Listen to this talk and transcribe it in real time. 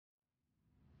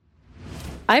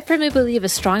I firmly believe a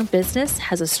strong business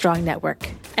has a strong network,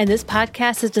 and this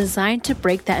podcast is designed to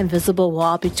break that invisible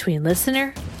wall between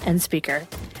listener and speaker.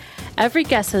 Every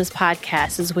guest of this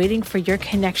podcast is waiting for your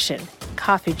connection,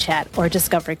 coffee chat, or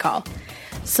discovery call.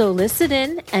 So listen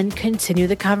in and continue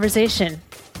the conversation.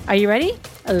 Are you ready?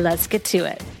 Let's get to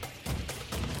it.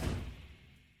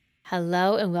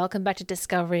 Hello and welcome back to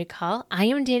Discovery Call. I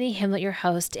am Danny Himlet, your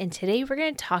host, and today we're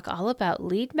going to talk all about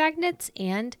lead magnets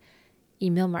and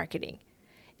email marketing.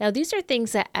 Now, these are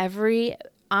things that every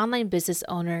online business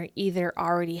owner either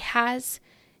already has,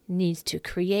 needs to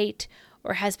create,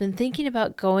 or has been thinking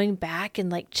about going back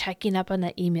and checking up on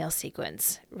that email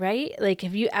sequence, right?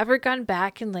 Have you ever gone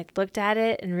back and looked at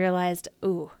it and realized,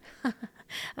 ooh,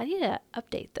 I need to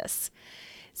update this?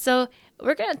 So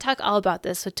we're going to talk all about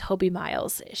this with Toby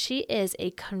Miles. She is a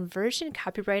conversion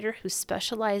copywriter who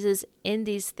specializes in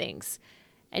these things.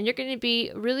 And you're going to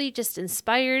be really just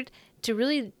inspired to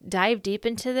really dive deep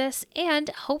into this and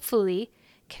hopefully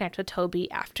connect with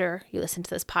Toby after you listen to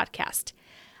this podcast.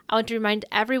 I want to remind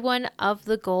everyone of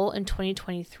the goal in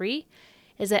 2023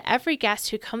 is that every guest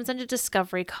who comes on a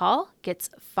Discovery Call gets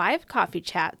 5 coffee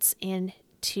chats and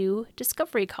 2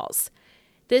 discovery calls.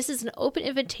 This is an open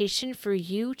invitation for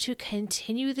you to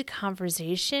continue the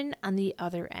conversation on the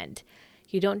other end.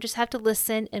 You don't just have to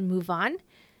listen and move on.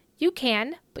 You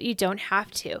can, but you don't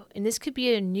have to. And this could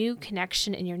be a new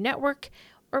connection in your network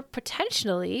or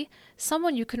potentially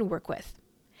someone you can work with.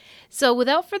 So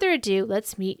without further ado,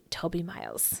 let's meet Toby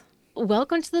Miles.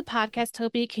 Welcome to the podcast,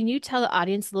 Toby. Can you tell the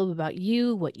audience a little bit about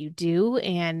you, what you do,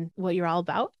 and what you're all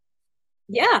about?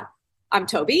 Yeah, I'm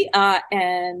Toby,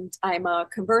 and I'm a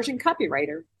conversion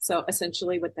copywriter. So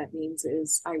essentially what that means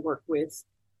is I work with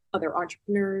other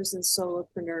entrepreneurs and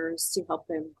solopreneurs to help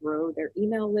them grow their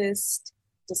email list,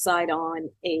 decide on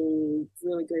a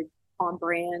really good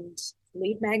on-brand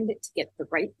lead magnet to get the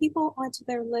right people onto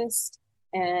their list,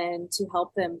 and to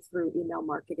help them through email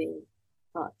marketing,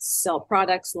 sell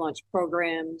products, launch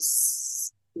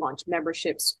programs, launch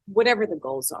memberships, whatever the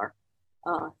goals are,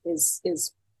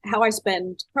 is how I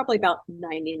spend probably about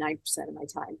 99% of my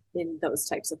time in those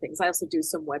types of things. I also do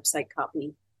some website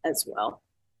copy as well.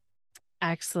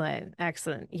 Excellent.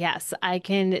 Yes, I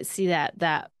can see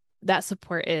that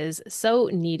support is so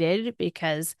needed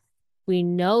because we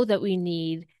know that we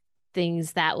need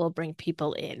things that will bring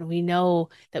people in. We know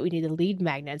that we need the lead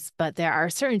magnets, but there are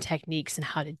certain techniques in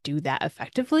how to do that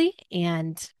effectively.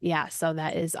 And yeah, so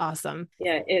that is awesome.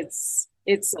 Yeah, it's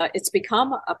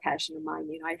become a passion of mine.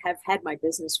 I have had my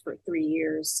business for 3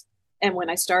 years. And when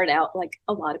I started out, like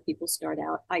a lot of people start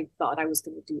out, I thought I was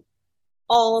going to do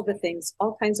all the things,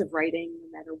 all kinds of writing,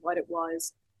 no matter what it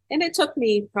was. And it took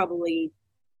me probably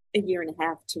a year and a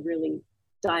half to really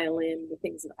dial in the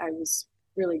things that I was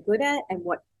really good at and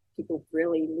what people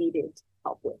really needed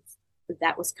help with. But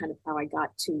that was kind of how I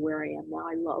got to where I am now.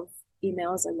 I love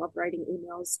emails. I love writing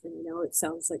emails. And I know it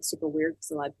sounds like super weird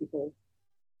because a lot of people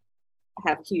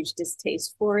have a huge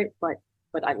distaste for it, but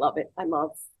I love it. I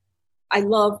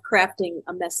love crafting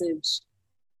a message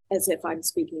as if I'm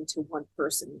speaking to one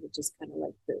person, which is kind of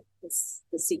like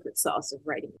the secret sauce of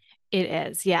writing. It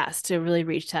is, yes, to really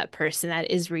reach that person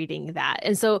that is reading that.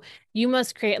 And so you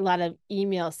must create a lot of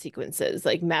email sequences,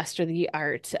 master the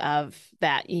art of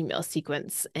that email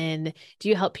sequence. And do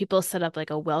you help people set up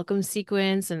a welcome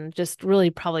sequence and just really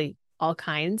probably all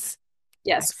kinds?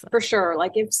 Yes, excellent. For sure.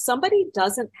 If somebody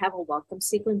doesn't have a welcome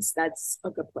sequence, that's a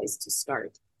good place to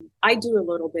start. I do a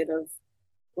little bit of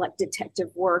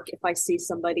detective work if I see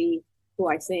somebody who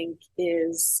I think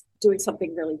is doing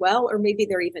something really well, or maybe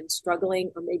they're even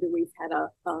struggling, or maybe we've had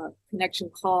a connection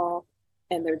call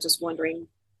and they're just wondering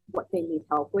what they need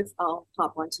help with. I'll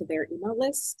hop onto their email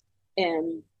list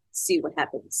and see what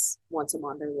happens once I'm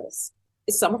on their list.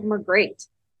 Some of them are great,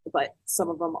 but some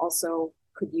of them also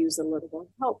could use a little more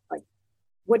help.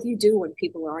 What do you do when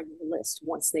people are on your list?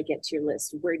 Once they get to your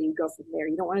list, where do you go from there?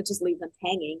 You don't want to just leave them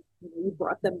hanging. You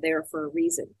brought them there for a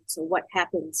reason. So what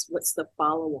happens? What's the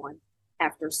follow-on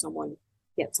after someone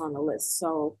gets on the list?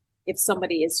 So if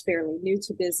somebody is fairly new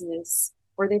to business,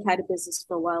 or they've had a business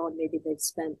for a while and maybe they've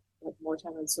spent more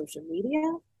time on social media.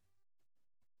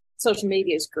 Social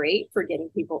media is great for getting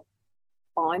people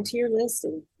onto your list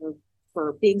and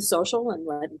for being social and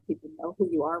letting people know who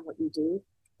you are and what you do.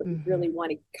 But you really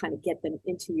want to kind of get them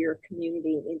into your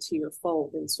community and into your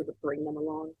fold and sort of bring them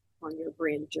along on your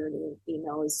brand journey. And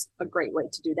email is a great way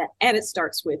to do that. And it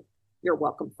starts with your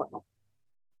welcome funnel.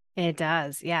 It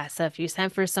does. Yeah. So if you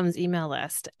sign for someone's email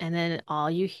list and then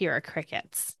all you hear are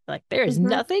crickets, there's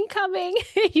nothing coming,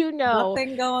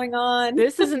 nothing going on.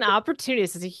 This is an opportunity.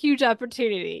 This is a huge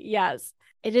opportunity. Yes.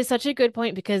 It is such a good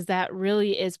point because that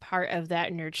really is part of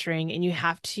that nurturing, and you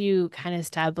have to kind of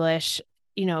establish,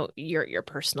 your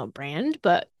personal brand,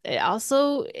 but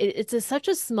it's such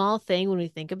a small thing when we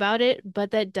think about it,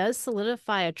 but that does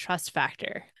solidify a trust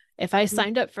factor. If I Mhm.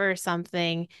 signed up for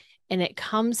something and it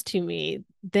comes to me,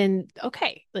 then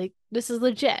okay, like this is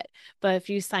legit. But if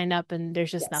you sign up and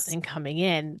there's just Yes. nothing coming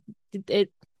in,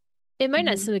 it it might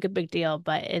not Mhm. seem like a big deal,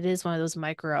 but it is one of those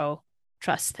micro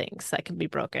trust things that can be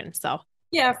broken. So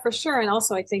Yeah, for sure. And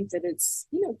also, I think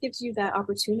that gives you that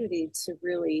opportunity to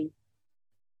really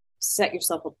set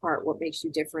yourself apart, what makes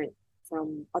you different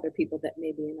from other people that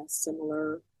may be in a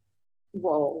similar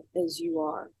role as you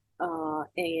are.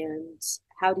 And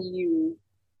how do you,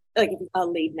 like a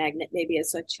lead magnet, maybe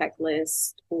it's a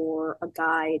checklist or a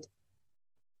guide,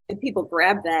 and people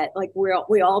grab that. Like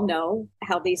we all know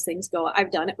how these things go.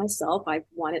 I've done it myself. I've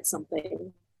wanted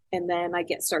something, and then I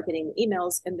start getting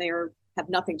emails, and they have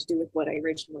nothing to do with what I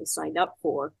originally signed up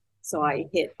for. So I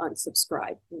hit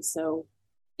unsubscribe, and so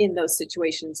in those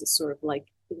situations, it's sort of like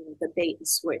the bait and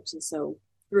switch. And so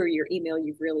through your email,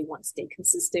 you really want to stay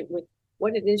consistent with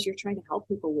what it is you're trying to help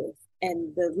people with.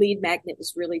 And the lead magnet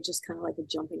is really just kind of like a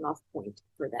jumping off point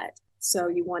for that. So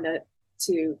you want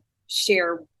to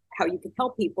share how you can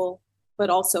help people,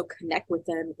 but also connect with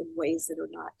them in ways that are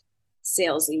not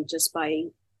salesy, just by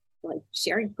like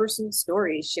sharing personal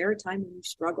stories, share a time when you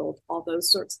struggled, all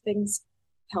those sorts of things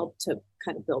help to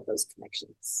kind of build those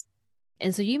connections.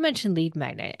 And so you mentioned lead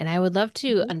magnet, and I would love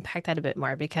to Mhm. unpack that a bit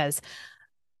more because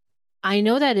I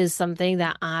know that is something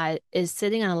that is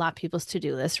sitting on a lot of people's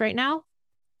to-do list right now.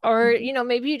 Or, Mhm.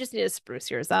 maybe you just need to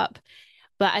spruce yours up.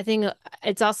 But I think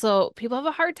it's also people have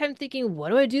a hard time thinking, what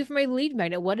do I do for my lead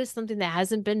magnet? What is something that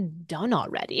hasn't been done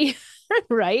already?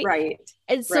 Right? Right,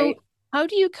 And so right, how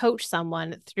do you coach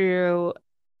someone through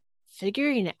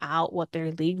figuring out what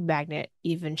their lead magnet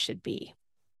even should be?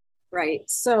 right.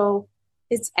 So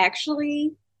it's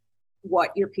actually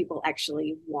what your people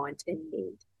actually want and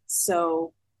need.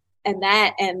 So, and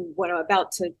what I'm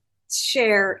about to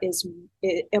share is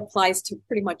it applies to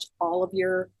pretty much all of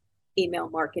your email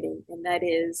marketing, and that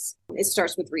is it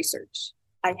starts with research.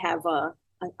 I have a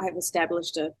I've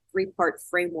established a three-part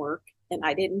framework, and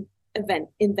I didn't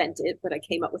invent it, but I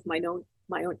came up with my own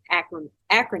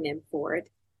acronym for it,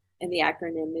 and the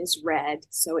acronym is RED.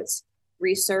 So it's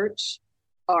research,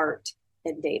 art,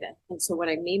 and data. And so what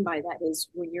I mean by that is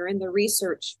when you're in the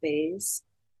research phase,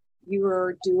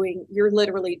 you're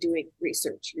literally doing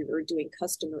research. You're doing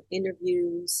customer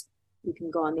interviews. You can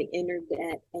go on the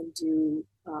internet and do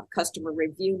customer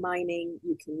review mining.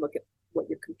 You can look at what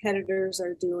your competitors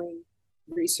are doing,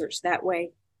 research that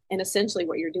way. And essentially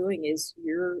what you're doing is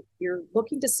you're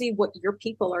looking to see what your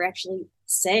people are actually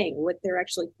saying, what they're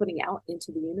actually putting out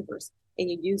into the universe. And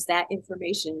you use that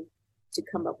information to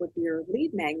come up with your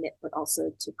lead magnet, but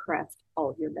also to craft all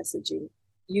of your messaging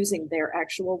using their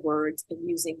actual words and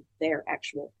using their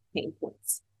actual pain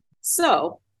points.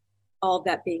 So, all of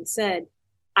that being said,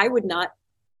 I would not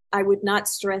I would not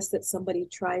stress that somebody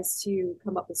tries to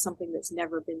come up with something that's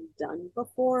never been done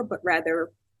before, but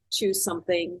rather choose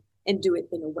something and do it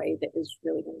in a way that is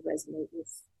really going to resonate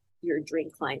with your dream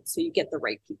client so you get the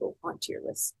right people onto your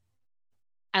list.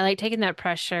 I like taking that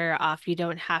pressure off. You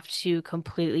don't have to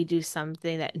completely do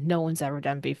something that no one's ever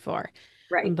done before,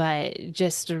 Right. but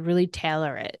just to really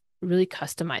tailor it, really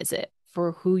customize it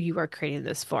for who you are creating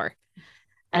this for.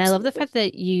 And I love the Absolutely. fact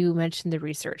that you mentioned the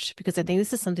research because I think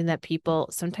this is something that people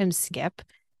sometimes skip.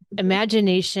 Mm-hmm.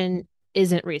 Imagination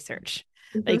isn't research.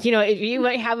 Mm-hmm. Like, if you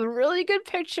might have a really good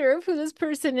picture of who this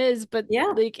person is, but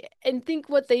Yeah. like, and think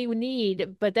what they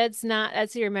need, but that's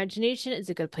your imagination. It's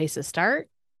a good place to start,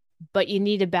 but you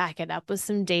need to back it up with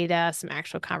some data, some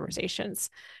actual conversations.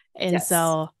 And Yes.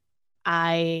 so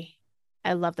I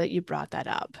I love that you brought that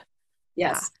up. Yeah.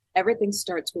 Yes. Everything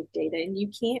starts with data, and you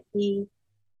can't be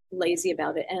lazy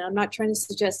about it. And I'm not trying to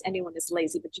suggest anyone is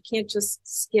lazy, but you can't just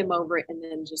skim over it and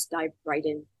then just dive right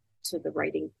into the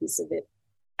writing piece of it.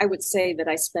 I would say that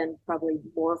I spend probably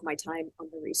more of my time on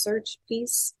the research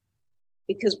piece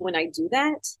because when I do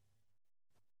that,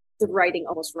 the writing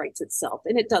almost writes itself.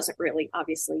 And it doesn't really,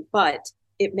 obviously, but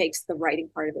it makes the writing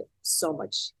part of it so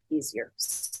much easier.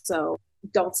 So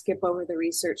don't skip over the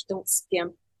research, don't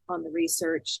skimp on the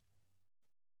research.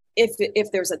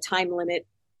 If there's a time limit,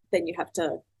 then you have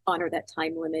to honor that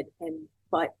time limit, and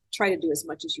but try to do as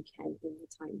much as you can in the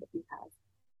time that you have.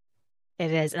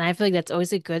 It is. And I feel like that's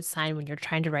always a good sign when you're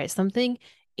trying to write something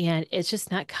and it's just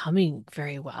not coming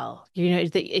very well.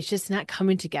 It's just not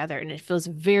coming together and it feels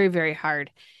very, very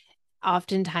hard.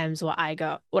 Oftentimes what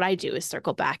I do is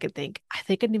circle back and think, I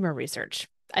think I need more research.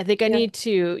 I think I Yeah. need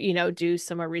to, do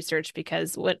some more research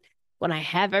because when I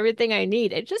have everything I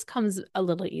need, it just comes a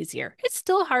little easier. It's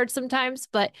still hard sometimes,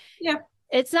 but Yeah,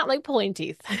 it's not like pulling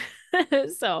teeth.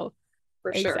 So,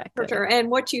 for sure, for exactly. sure. And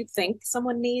what you think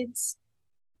someone needs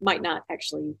might not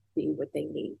actually be what they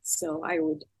need. So I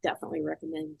would definitely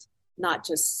recommend not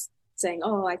just saying,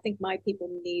 "Oh, I think my people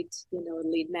need, a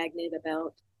lead magnet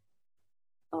about,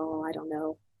 oh, I don't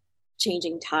know,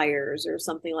 changing tires or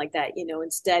something like that."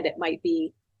 Instead it might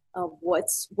be,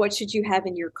 what should you have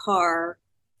in your car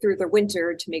through the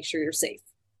winter to make sure you're safe?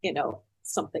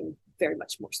 Something very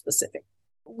much more specific.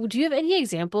 Do you have any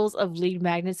examples of lead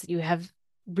magnets that you have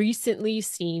recently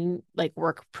seen like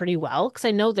work pretty well? Because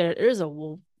I know there is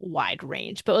a wide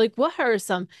range, but like what are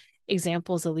some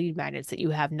examples of lead magnets that you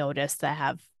have noticed that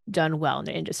have done well in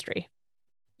the industry?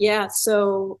 Yeah,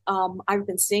 so I've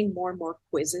been seeing more and more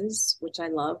quizzes, which I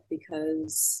love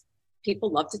because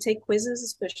people love to take quizzes,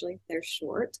 especially if they're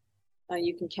short.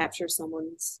 You can capture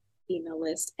someone's email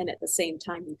list, and at the same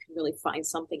time, you can really find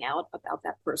something out about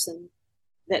that person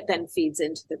that then feeds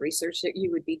into the research that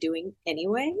you would be doing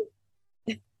anyway.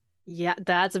 Yeah,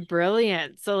 that's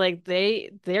brilliant. So like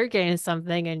they're getting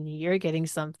something and you're getting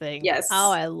something. Oh, Yes,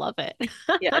 I love it.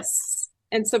 yes.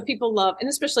 And so people love, and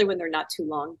especially when they're not too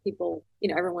long, people,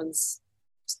 everyone's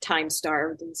time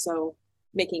starved. And so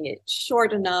making it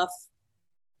short enough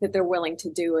that they're willing to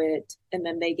do it, and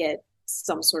then they get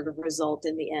some sort of result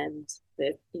in the end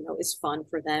that is fun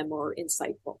for them or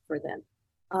insightful for them.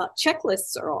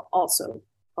 Checklists are also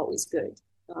always good.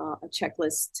 A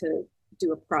checklist to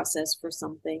do a process for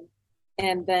something,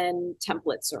 and then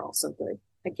templates are also good.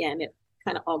 Again, it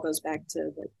kind of all goes back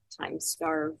to the time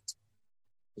starved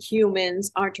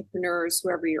humans, entrepreneurs,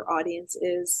 whoever your audience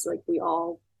is. Like, we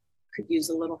all could use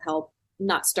a little help,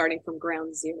 not starting from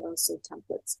ground zero. So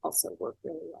templates also work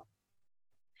really well.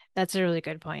 That's a really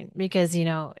good point because,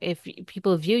 if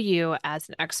people view you as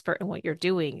an expert in what you're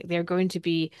doing, they're going to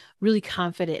be really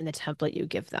confident in the template you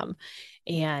give them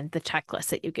and the checklist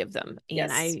that you give them. And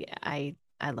Yes.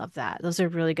 I love that. Those are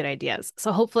really good ideas.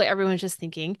 So hopefully everyone's just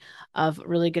thinking of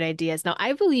really good ideas. Now,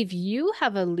 I believe you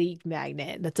have a lead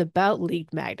magnet that's about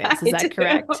lead magnets. Is I that do.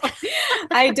 correct?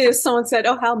 I do. Someone said,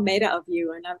 "Oh, how meta of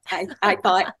you," and I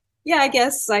thought, yeah, I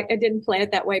guess I didn't plan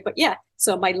it that way, but yeah.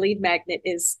 So my lead magnet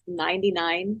is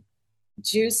 99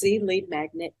 juicy lead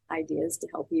magnet ideas to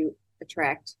help you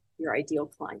attract your ideal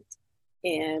client,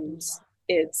 and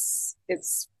it's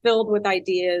filled with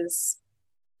ideas,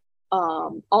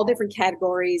 all different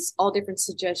categories, all different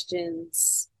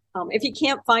suggestions. If you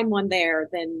can't find one there,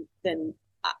 then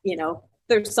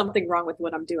there's something wrong with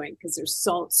what I'm doing, because there's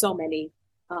so many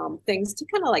things to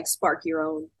kind of like spark your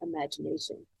own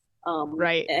imagination.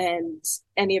 Right. And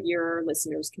any of your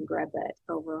listeners can grab that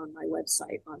over on my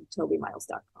website on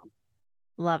tobymiles.com.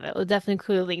 Love it. We'll definitely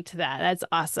include a link to that. That's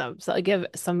awesome. So I give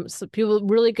some people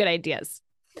really good ideas.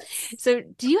 Yes. So,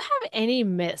 do you have any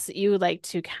myths that you would like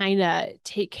to kind of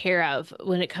take care of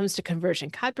when it comes to conversion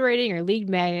copywriting or lead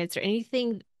magnets or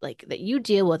anything like that you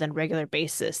deal with on a regular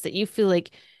basis that you feel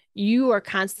like you are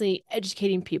constantly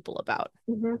educating people about?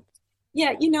 Mm-hmm.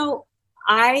 Yeah,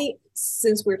 I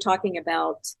since we're talking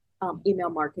about email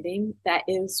marketing, that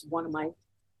is one of my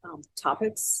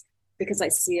topics, because I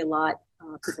see a lot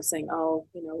people saying, "Oh,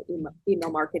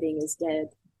 email marketing is dead,"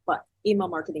 but email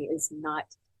marketing is not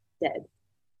dead.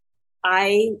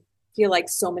 I feel like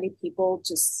so many people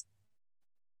just,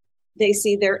 they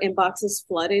see their inboxes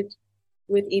flooded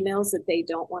with emails that they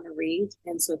don't want to read,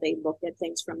 and so they look at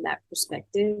things from that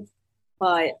perspective.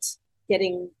 But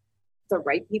getting the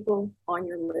right people on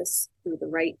your list through the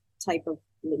right type of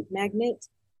lead magnet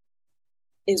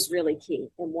is really key.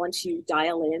 And once you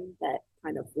dial in that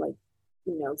kind of like,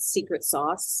 secret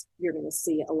sauce, you're going to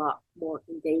see a lot more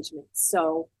engagement.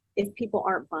 So if people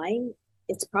aren't buying,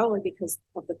 it's probably because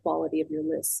of the quality of your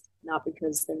list, not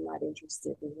because they're not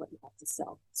interested in what you have to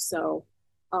sell. So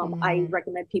I Mm,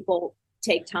 recommend people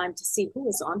take time to see who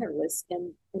is on their list,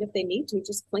 and if they need to,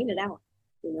 just clean it out.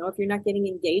 If you're not getting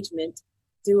engagement,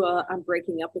 do a "I'm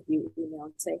breaking up with you" email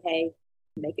and say, "Hey,"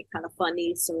 make it kind of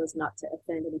funny so as not to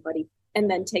offend anybody, and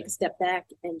then take a step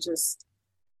back and just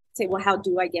say, "Well, how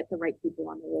do I get the right people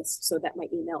on the list so that my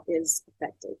email is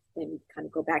effective?" And kind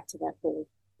of go back to that whole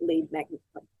lead magnet.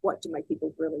 Like, what do my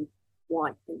people really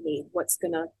want and need? What's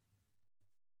going to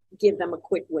give them a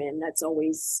quick win? That's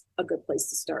always a good place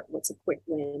to start. What's a quick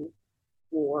win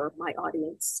for my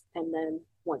audience? And then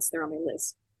once they're on my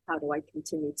list, how do I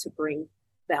continue to bring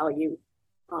value,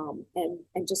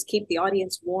 and just keep the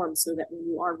audience warm so that when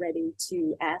you are ready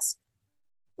to ask,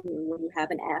 when you have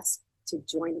an ask to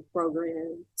join a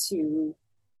program, to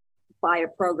buy a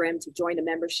program, to join a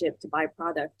membership, to buy a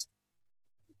product,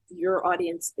 your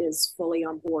audience is fully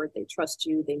on board. They trust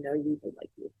you, they know you, they like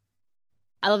you.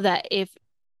 I love that. If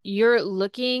you're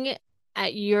looking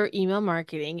at your email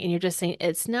marketing and you're just saying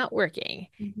it's not working,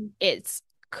 Mm-hmm. it's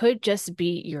could just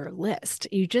be your list.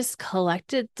 You just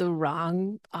collected the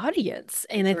wrong audience.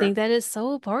 And I think Sure. that is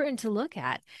so important to look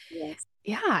at. Yes.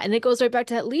 Yeah, and it goes right back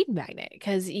to that lead magnet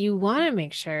because you want to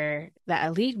make sure that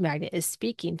a lead magnet is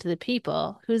speaking to the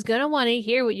people who's going to want to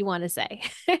hear what you want to say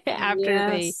after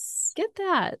they Yes. get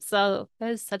that. So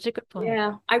that is such a good point.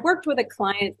 Yeah. I worked with a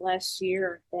client last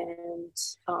year,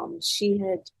 and she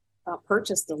had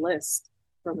purchased a list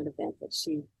from an event that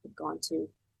she had gone to.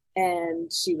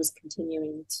 And she was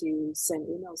continuing to send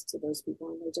emails to those people,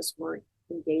 and they just weren't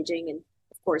engaging. And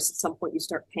of course, at some point, you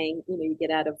start paying, you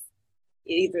get out of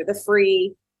either the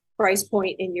free price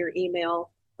point in your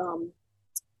email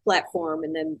platform,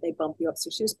 and then they bump you up. So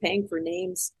she was paying for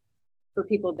names for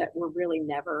people that were really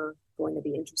never going to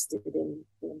be interested in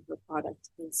her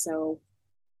product. And so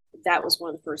that was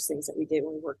one of the first things that we did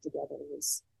when we worked together,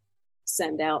 was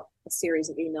send out a series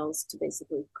of emails to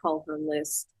basically call her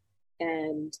list.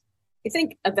 And I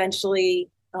think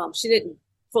eventually she didn't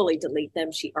fully delete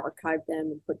them. She archived them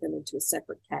and put them into a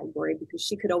separate category, because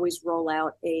she could always roll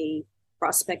out a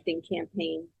prospecting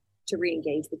campaign to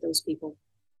re-engage with those people.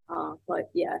 But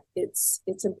yeah, it's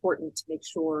important to make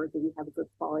sure that you have a good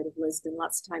quality of list. And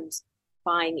lots of times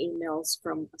buying emails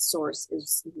from a source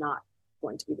is not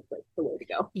going to be the way to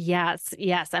go. Yes,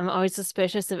 yes. I'm always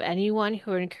suspicious of anyone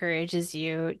who encourages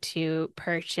you to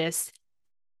purchase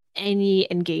any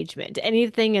engagement,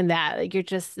 anything in that. Like you're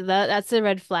just that's a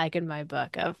red flag in my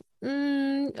book of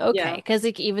okay. Yeah. Because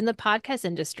like even the podcast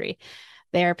industry,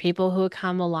 there are people who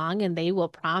come along and they will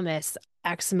promise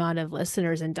X amount of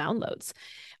listeners and downloads.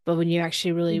 But when you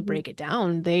actually really Mm-hmm. break it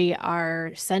down, they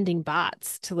are sending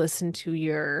bots to listen to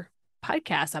your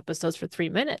podcast episodes for 3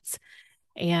 minutes.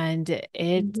 And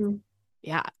it, Mm-hmm.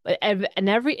 yeah, in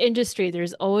every industry,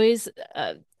 there's always,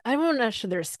 I'm not sure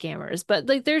they're scammers, but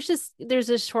like there's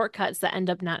just shortcuts that end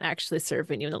up not actually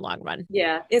serving you in the long run.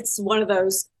 Yeah, it's one of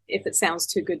those, if it sounds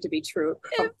too good to be true, it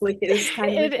probably is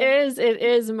kind of a thing. It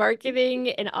is marketing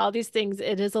and all these things.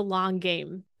 It is a long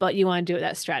game, but you want to do it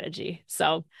that strategy.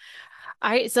 So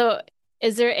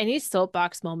is there any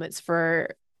soapbox moments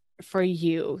for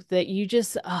you that you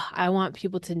just, I want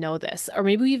people to know this, or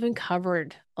maybe we even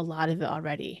covered a lot of it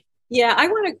already? I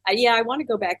want to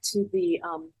go back to the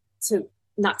to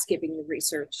not skipping the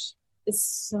research. It's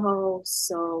so,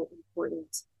 so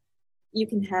important. You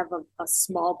can have a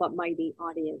small but mighty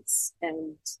audience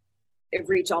and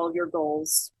reach all of your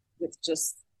goals with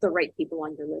just the right people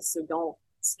on your list. So don't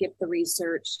skip the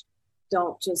research.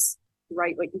 Don't just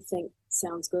write what you think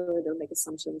sounds good or make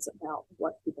assumptions about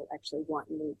what people actually want.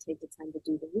 You need to take the time to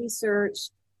do the research,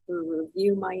 through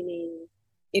review mining,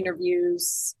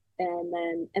 interviews, and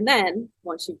then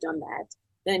once you've done that,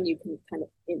 then you can kind of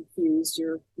infuse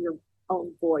your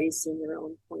own voice and your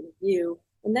own point of view.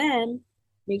 And then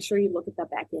make sure you look at the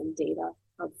back end data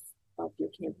of your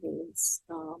campaigns,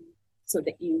 so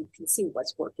that you can see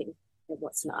what's working and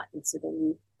what's not. And so then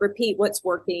you repeat what's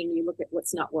working, you look at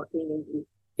what's not working, and you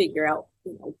figure out,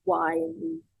 why,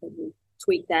 and you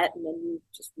tweak that, and then you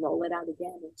just roll it out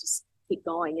again and just keep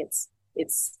going.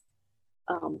 It's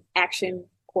action,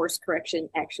 course correction,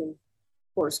 action,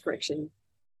 course correction,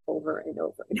 over and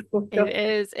over and over. It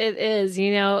is,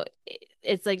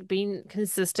 it's like being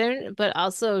consistent, but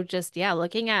also just, yeah,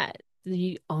 looking at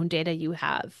the own data you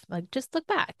have. Like just look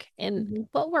back and Mm-hmm.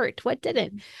 what worked, what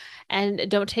didn't. And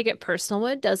don't take it personal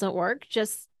when it doesn't work.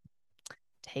 Just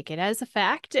take it as a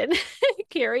fact and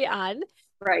carry on.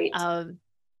 Right, Um,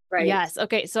 right. yes.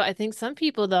 Okay. So I think some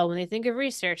people though, when they think of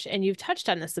research, and you've touched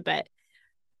on this a bit,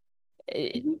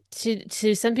 Mm-hmm.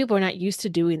 to some people are not used to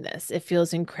doing this. It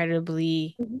feels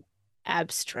incredibly Mm-hmm.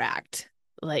 abstract.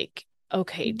 Like,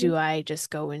 okay, Mm-hmm. do I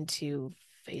just go into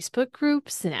Facebook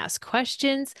groups and ask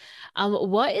questions?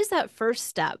 What is that first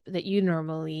step that you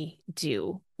normally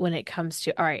do when it comes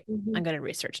to, all right, Mm-hmm. I'm going to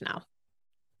research now?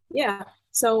 Yeah.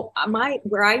 So my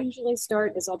where I usually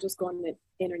start is I'll just go on the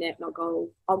internet, and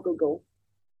I'll Google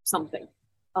something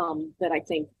that I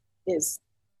think is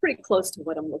pretty close to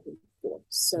what I'm looking for.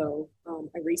 So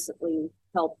I recently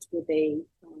helped with a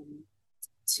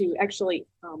to actually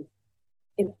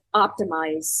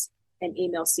optimize an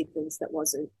email sequence that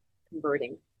wasn't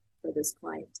converting for this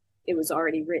client. It was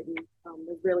already written.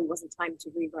 There really wasn't time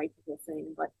to rewrite the whole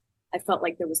thing, but I felt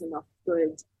like there was enough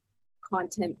good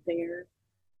content there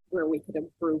where we could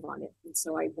improve on it. And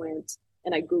so I went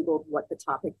and I Googled what the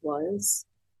topic was,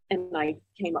 and I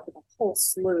came up with a whole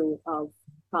slew of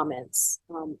comments.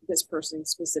 This person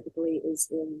specifically is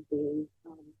in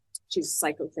she's a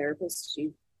psychotherapist.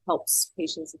 She helps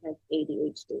patients that have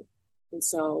ADHD. And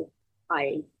so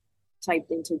I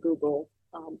typed into Google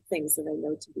things that I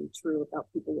know to be true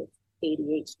about people with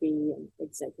ADHD and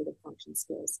executive function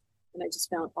skills. And I just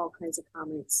found all kinds of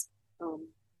comments.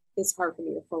 It's hard for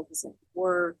me to focus at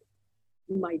work.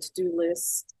 My to-do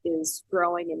list is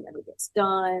growing and never gets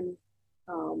done.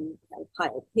 I have a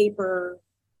pile of paper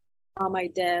on my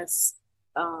desk.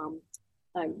 I'm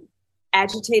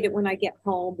agitated when I get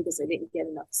home because I didn't get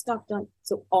enough stuff done.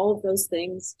 So all of those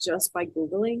things, just by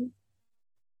Googling,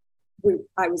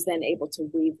 I was then able to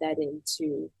weave that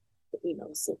into the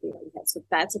emails that we already had. So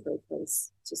that's a great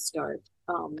place to start.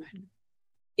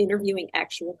 Interviewing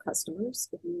actual customers.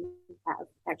 If you have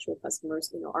actual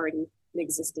customers, already an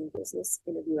existing business,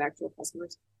 interview actual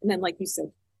customers. And then, like you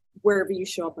said, wherever you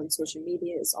show up on social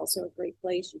media is also a great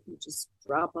place. You can just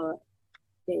drop a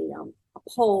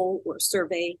poll or a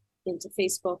survey into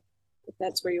Facebook, if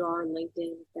that's where you are, and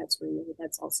LinkedIn, if that's where you're,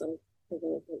 that's also a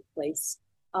really great place.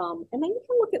 And then you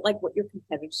can look at like what your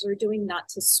competitors are doing, not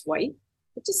to swipe,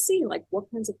 but to see like what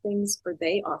kinds of things are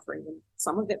they offering. And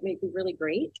some of it may be really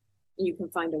great, and you can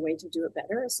find a way to do it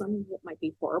better. Some of it might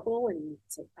be horrible, and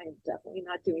so I am definitely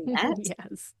not doing that.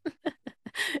 Yes.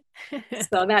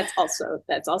 So that's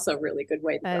also a really good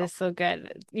way to That go. is so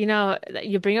good.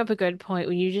 You bring up a good point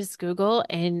when you just Google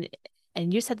and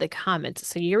you said the comments.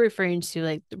 So you're referring to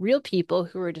like the real people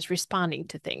who are just responding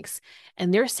to things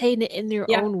and they're saying it in their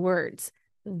Yeah. own words.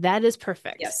 That is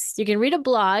perfect. Yes. You can read a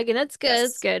blog and that's good,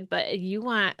 it's Yes. good, but you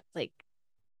want like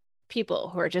people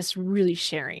who are just really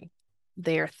sharing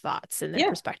their thoughts and their Yeah.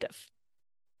 perspective.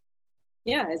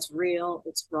 Yeah, it's real,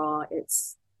 it's raw,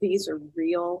 these are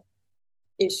real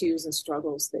issues and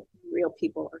struggles that real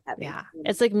people are having. Yeah.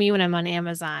 It's like me when I'm on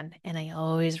Amazon and I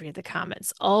always read the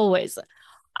comments. Always.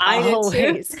 I did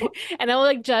Always. too. And I'll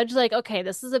like judge like, okay,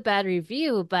 this is a bad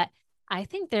review, but I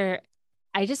think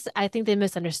I think they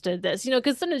misunderstood this,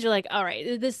 because sometimes you're like, all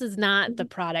right, this is not the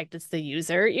product, it's the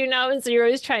user, and so you're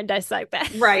always trying to dissect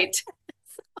that. Right.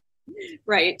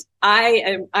 Right.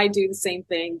 I do the same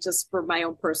thing just for my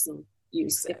own personal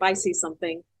use. Exactly. If I see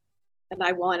something and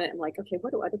I want it, I'm like, okay,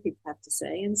 what do other people have to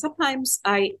say? And sometimes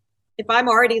if I'm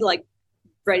already like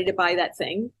ready to buy that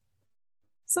thing,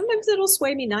 sometimes it'll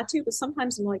sway me not to, but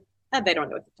sometimes I'm like, they don't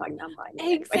know what they're talking about. I'm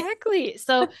buying it exactly.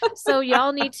 Anyway. So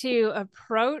y'all need to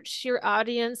approach your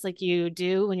audience like you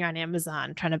do when you're on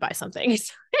Amazon trying to buy something.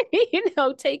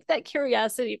 Take that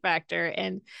curiosity factor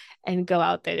and go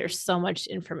out there. There's so much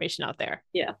information out there.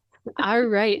 Yeah. All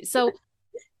right. So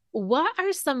what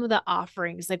are some of the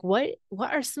offerings? Like what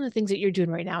are some of the things that you're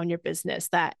doing right now in your business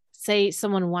that say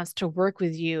someone wants to work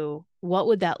with you? What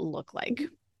would that look like?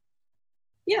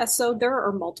 Yeah, so there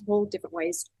are multiple different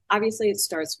ways. Obviously, it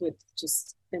starts with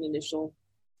just an initial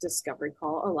discovery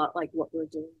call, a lot like what we're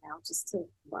doing now, just to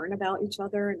learn about each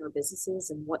other and our businesses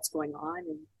and what's going on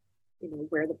and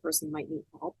where the person might need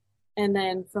help. And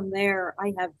then from there,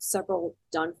 I have several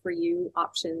done for you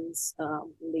options,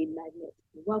 lead magnet,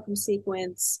 welcome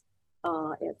sequence.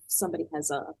 If somebody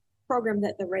has a program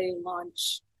that they're ready to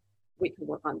launch, we can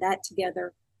work on that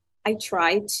together. I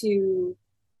try to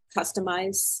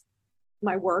customize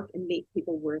my work and meet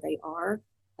people where they are,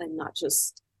 and not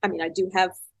just, I do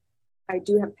have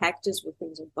packages where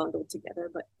things are bundled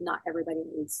together, but not everybody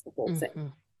needs the whole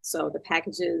thing. So the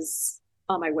packages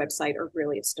on my website are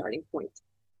really a starting point,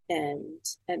 and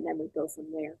then we go from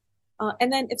there.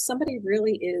 And then if somebody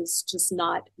really is just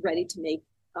not ready to make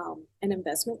an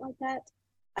investment like that,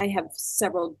 I have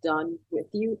several done with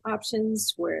you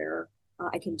options where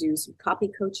I can do some copy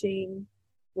coaching,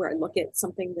 where I look at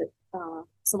something that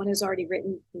someone has already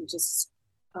written and just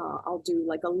I'll do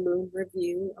like a Loom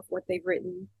review of what they've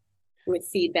written with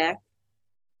feedback,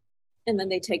 and then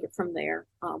they take it from there.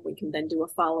 We can then do a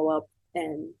follow-up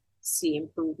and see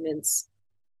improvements.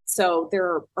 So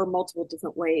there are multiple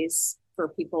different ways for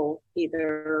people,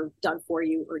 either done for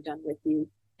you or done with you.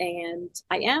 And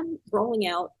I am rolling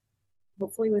out,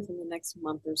 hopefully within the next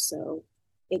month or so,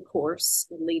 a course,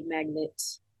 a lead magnet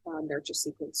nurture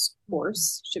sequence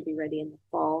course, should be ready in the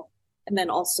fall. And then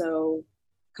also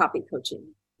copy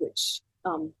coaching, which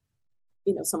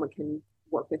someone can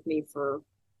work with me for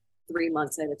 3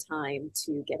 months at a time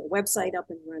to get a website up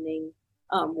and running,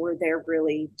 where they're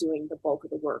really doing the bulk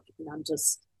of the work, and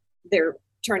they're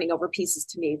turning over pieces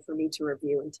to me for me to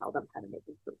review and tell them how to make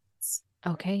improvements.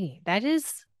 Okay, that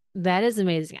is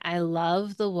amazing. I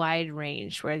love the wide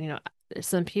range where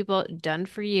some people done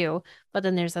for you, but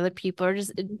then there's other people are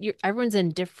just everyone's in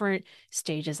different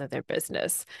stages of their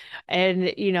business.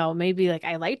 And maybe like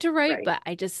I like to write, right, but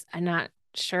I'm not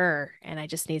sure, and I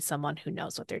just need someone who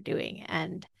knows what they're doing.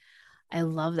 And I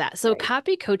love that. So Right.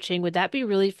 copy coaching, would that be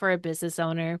really for a business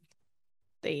owner?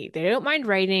 They don't mind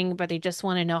writing, but they just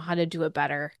want to know how to do it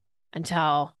better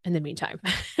until in the meantime.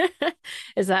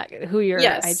 Is that who your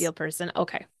Yes. ideal person?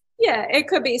 Okay. Yeah, it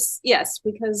could be. Yes,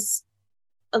 because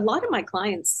a lot of my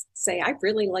clients say I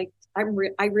really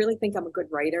think I'm a good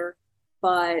writer,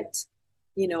 but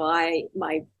I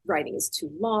my writing is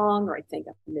too long, or I think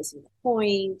I'm missing the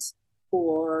point,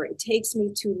 or it takes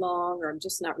me too long, or I'm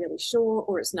just not really sure,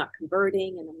 or it's not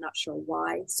converting and I'm not sure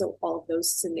why. So all of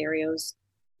those scenarios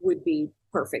would be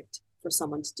perfect for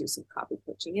someone to do some copy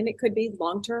coaching. And it could be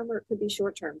long term or it could be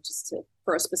short term,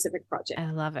 for a specific project.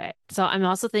 I love it. So I'm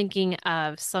also thinking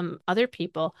of some other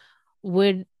people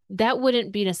would that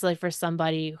wouldn't be necessarily for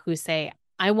somebody who say,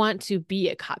 I want to be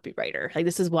a copywriter. Like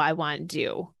this is what I want to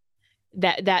do.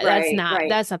 Right, right.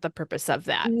 That's not the purpose of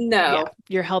that. Yeah. No,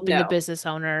 You're helping the no. business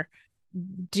owner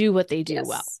do what they do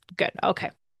well. Yes. Good. Okay.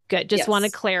 Good. Just want to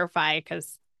Yes. clarify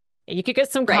because you could get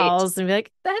some Right. calls and be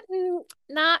like, that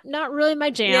not really my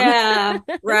jam. Yeah,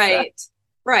 So right.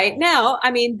 Right. Now,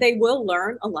 I mean, they will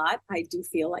learn a lot. I do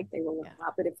feel like they will learn yeah. a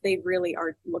lot, but if they really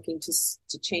are looking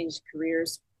to change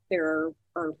careers, there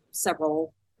are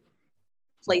several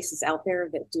places out there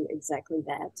that do exactly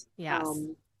that. Yes.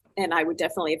 And I would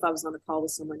definitely, if I was on a call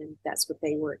with someone and that's what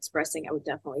they were expressing, I would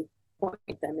definitely point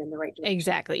them in the right direction.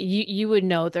 Exactly. You would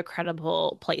know the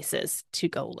credible places to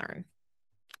go learn.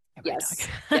 My Yes.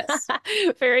 Yes. dog.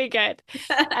 Very good.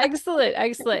 Excellent.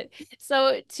 Excellent.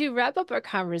 So to wrap up our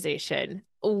conversation,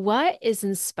 what is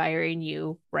inspiring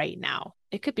you right now?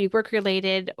 It could be work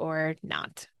related or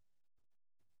not.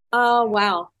 Oh,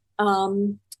 wow.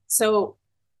 So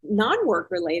non-work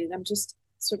related, I'm just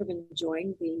sort of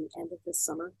enjoying the end of the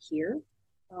summer here.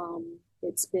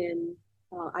 It's been,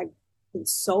 I've been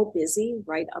so busy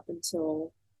right up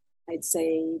until I'd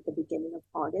say the beginning of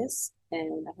August,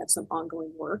 and I have some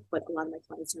ongoing work, but a lot of my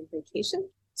clients are on vacation.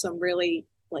 So I'm really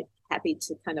like happy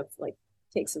to kind of like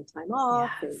take some time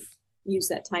off and Yes. use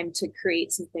that time to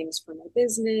create some things for my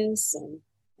business and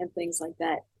things like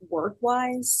that work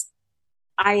wise.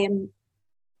 I am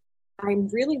I'm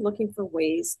really looking for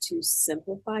ways to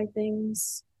simplify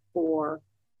things for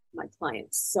my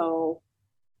clients. So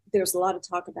there's a lot of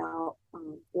talk about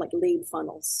like lead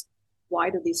funnels.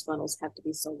 Why do these funnels have to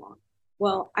be so long?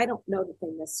 Well, I don't know that they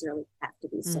necessarily have to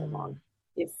be so long.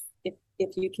 Mm, If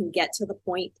if you can get to the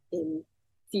point in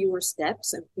fewer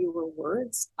steps and fewer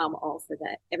words, I'm all for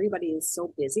that. Everybody is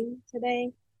so busy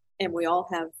today, and we all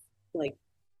have like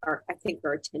I think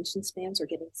our attention spans are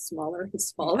getting smaller and yes.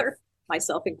 smaller,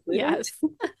 myself included. Yes.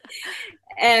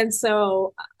 And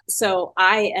so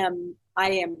I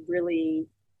am really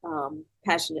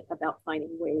passionate about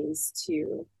finding ways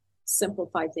to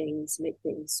simplify things, make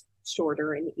things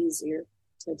shorter and easier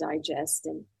to digest.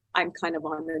 And I'm kind of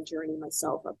on a journey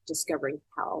myself of discovering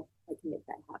how I can make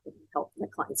that happen and help my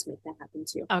clients make that happen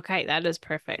too. Okay, that is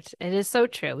perfect. It is so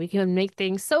true. We can make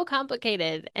things so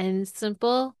complicated and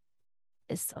simple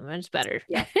is so much better.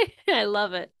 Yeah. I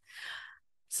love it.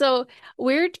 So,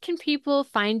 where can people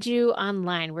find you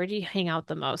online? Where do you hang out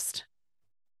the most?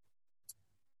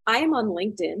 I am on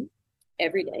LinkedIn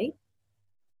every day.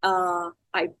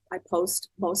 I post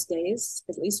most days,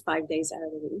 at least 5 days out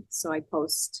of the week. So I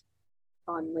post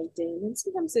on LinkedIn, and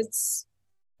sometimes it's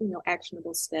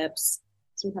actionable steps.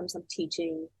 Sometimes I'm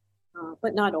teaching,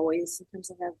 but not always.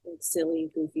 Sometimes I have like silly,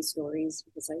 goofy stories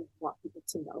because I want people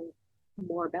to know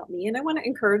more about me, and I want to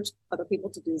encourage other people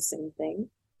to do the same thing.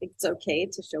 I think it's okay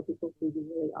to show people who you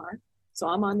really are. So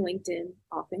I'm on LinkedIn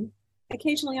often,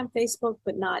 occasionally on Facebook,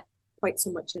 but not quite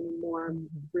so much anymore. I'm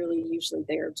Mhm. really usually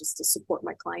there just to support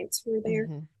my clients who are there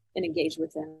Mhm. and engage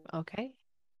with them. Okay.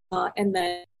 And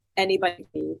then anybody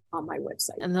on my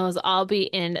website. And those all be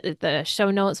in the show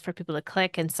notes for people to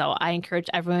click. And so I encourage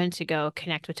everyone to go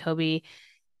connect with Toby.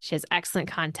 She has excellent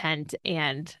content.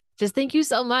 And just thank you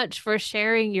so much for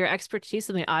sharing your expertise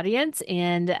with my audience.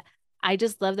 And I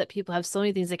just love that people have so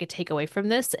many things they could take away from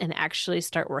this and actually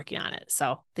start working on it.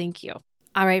 So thank you.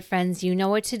 All right, friends, you know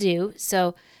what to do.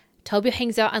 So Toby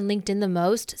hangs out on LinkedIn the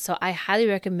most. So I highly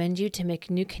recommend you to make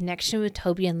a new connection with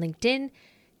Toby on LinkedIn.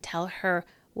 Tell her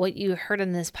what you heard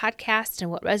on this podcast and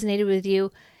what resonated with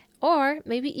you, or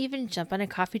maybe even jump on a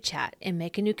coffee chat and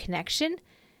make a new connection.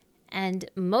 And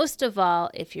most of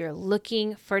all, if you're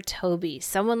looking for Toby,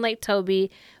 someone like Toby,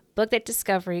 book that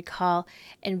discovery call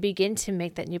and begin to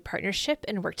make that new partnership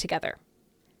and work together.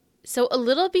 So, a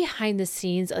little behind the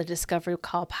scenes of the Discovery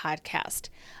Call podcast.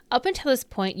 Up until this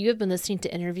point, you have been listening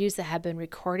to interviews that have been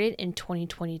recorded in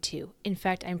 2022. In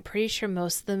fact, I'm pretty sure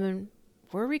most of them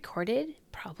were recorded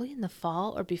probably in the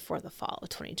fall or before the fall of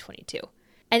 2022.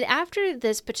 And after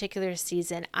this particular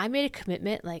season, I made a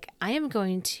commitment, like I am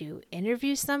going to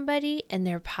interview somebody and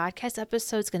their podcast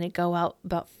episode is going to go out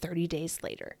about 30 days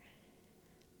later.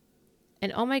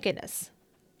 And oh my goodness.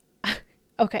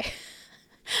 Okay.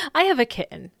 I have a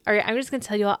kitten. All right. I'm just going to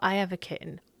tell you all, I have a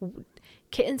kitten.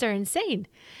 Kittens are insane.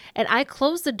 And I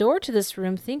closed the door to this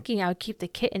room thinking I would keep the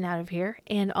kitten out of here.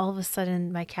 And all of a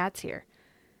sudden my cat's here.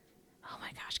 Oh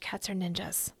my gosh. Cats are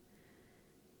ninjas.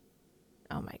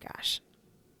 Oh my gosh.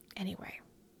 Anyway,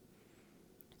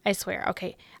 I swear.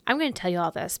 Okay, I'm going to tell you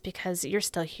all this because you're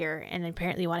still here and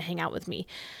apparently you want to hang out with me.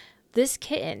 This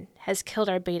kitten has killed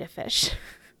our betta fish.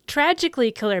 Tragically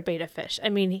killed our betta fish. I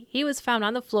mean, he was found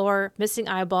on the floor, missing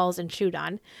eyeballs and chewed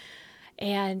on.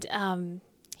 And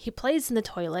he plays in the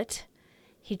toilet.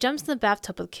 He jumps in the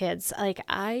bathtub with kids. Like,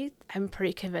 I'm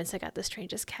pretty convinced I got the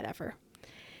strangest cat ever.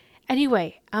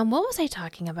 Anyway, what was I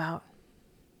talking about?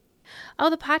 Oh,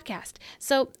 the podcast.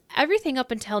 So everything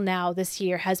up until now this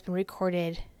year has been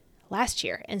recorded last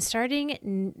year. And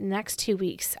starting next 2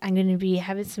 weeks, I'm going to be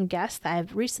having some guests that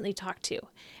I've recently talked to.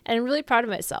 And I'm really proud of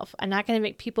myself. I'm not going to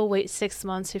make people wait 6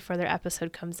 months before their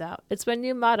episode comes out. It's my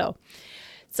new motto.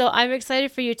 So I'm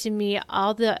excited for you to meet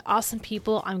all the awesome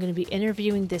people I'm going to be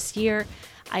interviewing this year.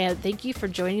 I thank you for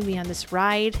joining me on this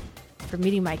ride, for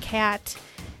meeting my cat,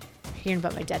 hearing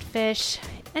about my dead fish.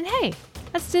 And hey,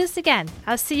 let's do this again.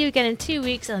 I'll see you again in 2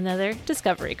 weeks on another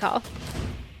Discovery Call.